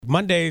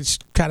Mondays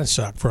kind of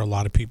suck for a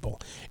lot of people.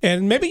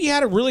 And maybe you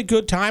had a really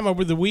good time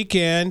over the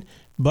weekend,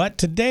 but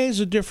today's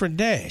a different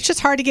day. It's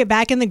just hard to get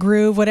back in the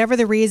groove, whatever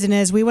the reason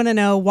is. We want to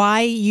know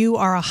why you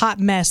are a hot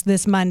mess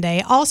this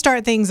Monday. I'll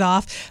start things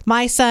off.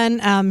 My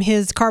son,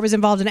 his car was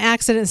involved in an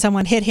accident.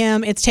 Someone hit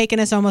him. It's taken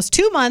us almost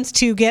 2 months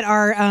to get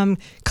our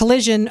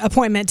collision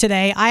appointment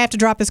today. I have to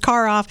drop his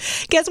car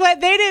off. Guess what?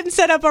 They didn't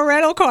set up a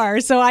rental car,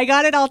 so I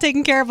got it all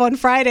taken care of on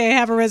Friday. I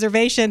have a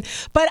reservation,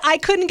 but I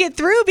couldn't get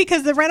through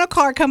because the rental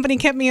car company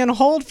kept me on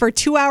hold for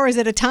 2 hours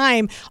at a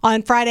time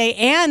on Friday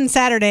and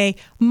Saturday,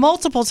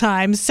 multiple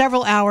times,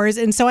 several hours.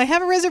 And so I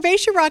have a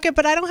reservation, Rocket,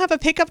 but I don't have a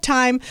pickup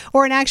time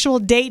or an actual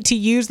date to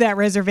use that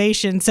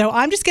reservation. So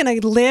I'm just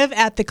going to live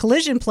at the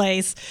collision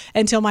place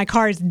until my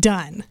car is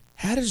done.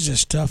 How does this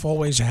stuff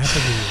always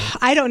happen to you?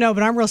 I don't know,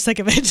 but I'm real sick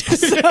of it.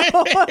 This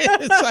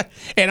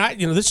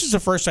is the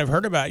first I've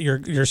heard about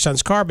your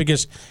son's car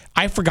because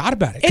I forgot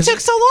about it. It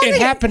took so long.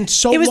 It happened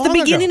so long ago. It was the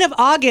beginning of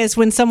August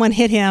when someone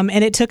hit him,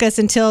 and it took us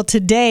until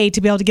today to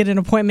be able to get an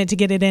appointment to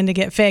get it in to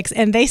get fixed.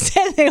 And they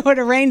said they would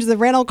arrange the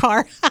rental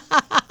car.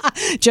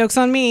 Joke's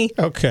on me.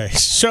 Okay,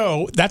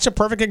 so that's a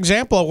perfect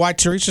example of why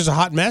Teresa's a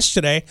hot mess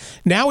today.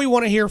 Now we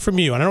want to hear from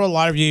you. I know a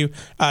lot of you,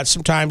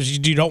 sometimes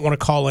you don't want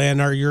to call in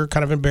or you're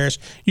kind of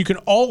embarrassed. You can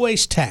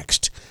always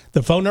text.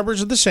 The phone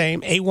numbers are the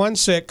same,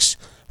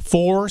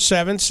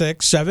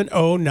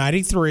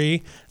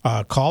 816-476-7093.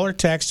 Call or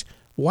text.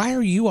 Why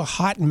are you a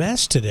hot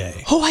mess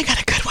today? Oh, I got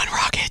a good one,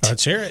 Rocket.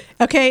 Let's hear it.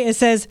 Okay, it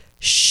says,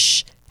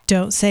 shh,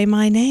 don't say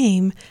my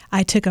name.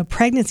 I took a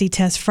pregnancy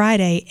test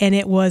Friday, and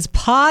it was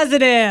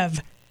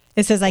positive.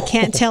 It says, I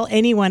can't tell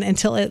anyone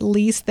until at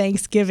least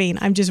Thanksgiving.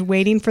 I'm just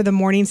waiting for the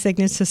morning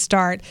sickness to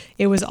start.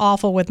 It was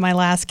awful with my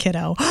last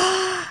kiddo.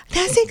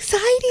 That's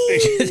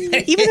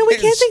exciting. Even though we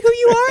can't say who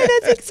you are,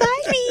 that's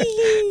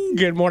exciting.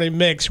 Good morning,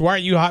 Mix. Why are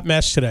you a hot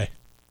mess today?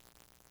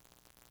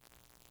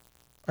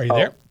 Are you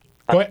there?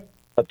 Go ahead.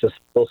 Just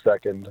a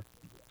second.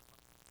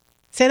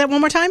 Say that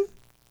one more time.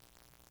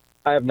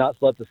 I have not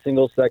slept a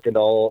single second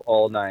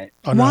all night.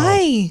 Oh, no.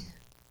 Why?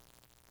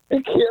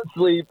 I can't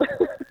sleep.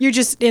 You're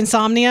just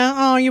insomnia?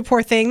 Oh, you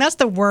poor thing. That's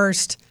the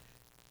worst.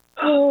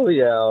 Oh,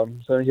 yeah.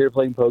 So I'm here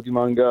playing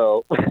Pokemon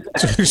Go.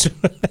 Do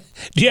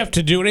you have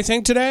to do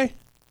anything today?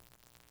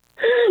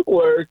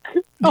 Work.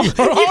 Oh,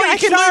 I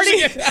can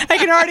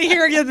already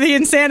hear the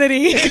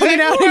insanity coming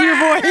out in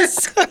your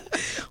voice.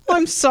 Well,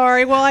 I'm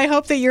sorry. Well, I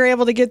hope that you're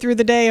able to get through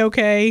the day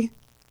okay.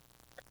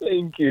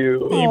 Thank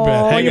you. You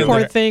bet. Hang you in poor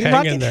there. thing.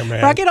 Hang in there,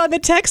 man. Rocket on the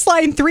text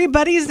line, 3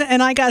 buddies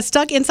and I got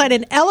stuck inside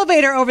an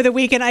elevator over the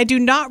weekend. I do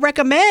not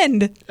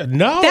recommend.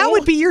 No. That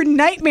would be your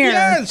nightmare.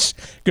 Yes.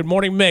 Good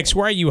morning, Mix.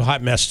 Why are you a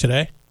hot mess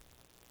today?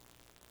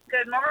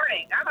 Good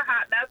morning. I'm a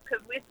hot mess because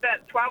we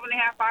spent 12 and a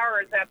half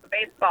hours at the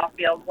baseball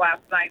fields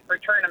last night for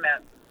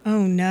tournaments.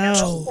 Oh,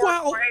 no.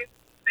 Wow.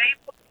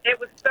 It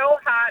was so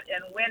hot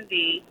and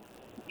windy,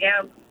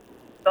 and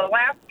the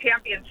last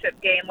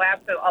championship game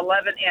lasted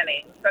 11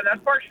 innings. And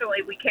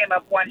unfortunately, we came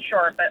up one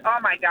short. But, oh,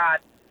 my God,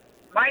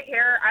 my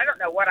hair, I don't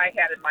know what I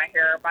had in my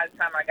hair by the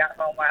time I got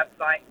home last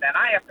night. And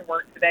I have to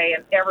work today,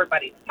 and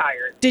everybody's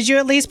tired. Did you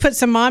at least put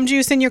some mom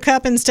juice in your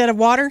cup instead of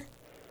water?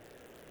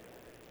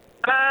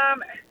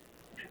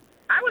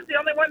 I was the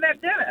only one that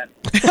didn't.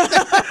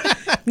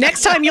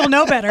 Next time you'll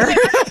know better. I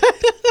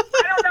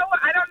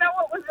don't know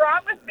what was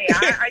wrong with me.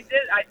 I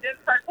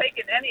didn't partake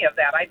in any of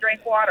that. I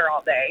drank water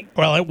all day.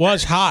 Well, it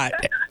was hot.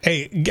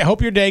 Hey, I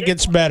hope your day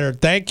gets better.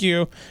 Thank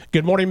you.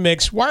 Good morning,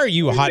 Mix. Why are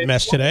you a hot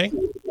mess today?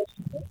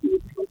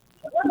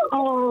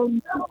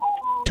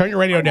 Turn your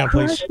radio down,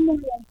 please.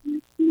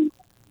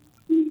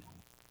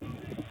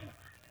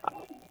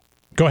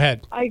 Go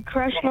ahead. I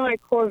crashed my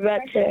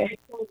Corvette today.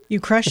 You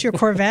crushed your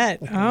Corvette.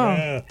 Oh,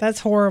 Yeah. that's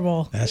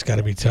horrible. That's got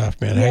to be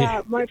tough, man.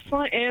 Yeah, my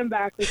front and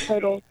back was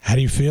totaled. How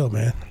do you feel,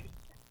 man?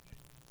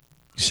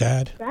 You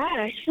sad? Bad.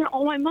 I spent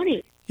all my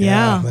money.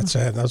 Yeah. That's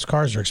sad. Those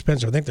cars are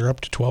expensive. I think they're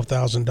up to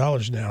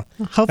 $12,000 now.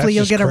 Hopefully That's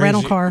you'll just get a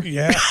rental crazy. car.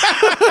 Yeah.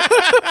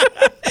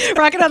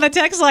 Rocket on the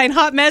text line,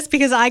 hot mess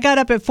because I got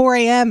up at 4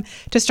 a.m.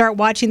 to start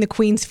watching the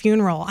Queen's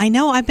funeral. I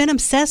know. I've been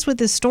obsessed with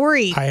this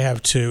story. I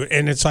have too.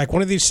 And it's like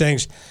one of these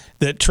things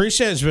that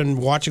Teresa has been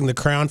watching The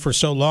Crown for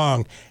so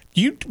long.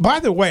 By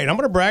the way, and I'm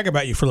going to brag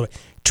about you for a little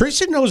bit.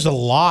 Teresa knows a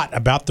lot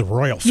about the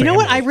royal family. You know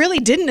what? I really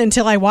didn't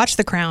until I watched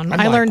The Crown.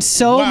 I learned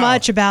so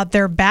much about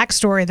their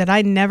backstory that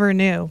I never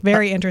knew.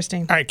 Very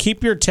interesting. All right,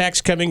 keep your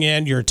text coming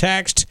in, your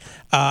text,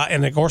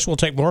 and of course we'll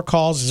take more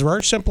calls. It's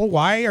very simple.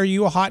 Why are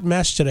you a hot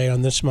mess today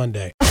on this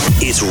Monday?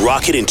 It's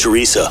Rocket and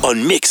Teresa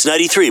on Mix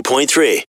 93.3.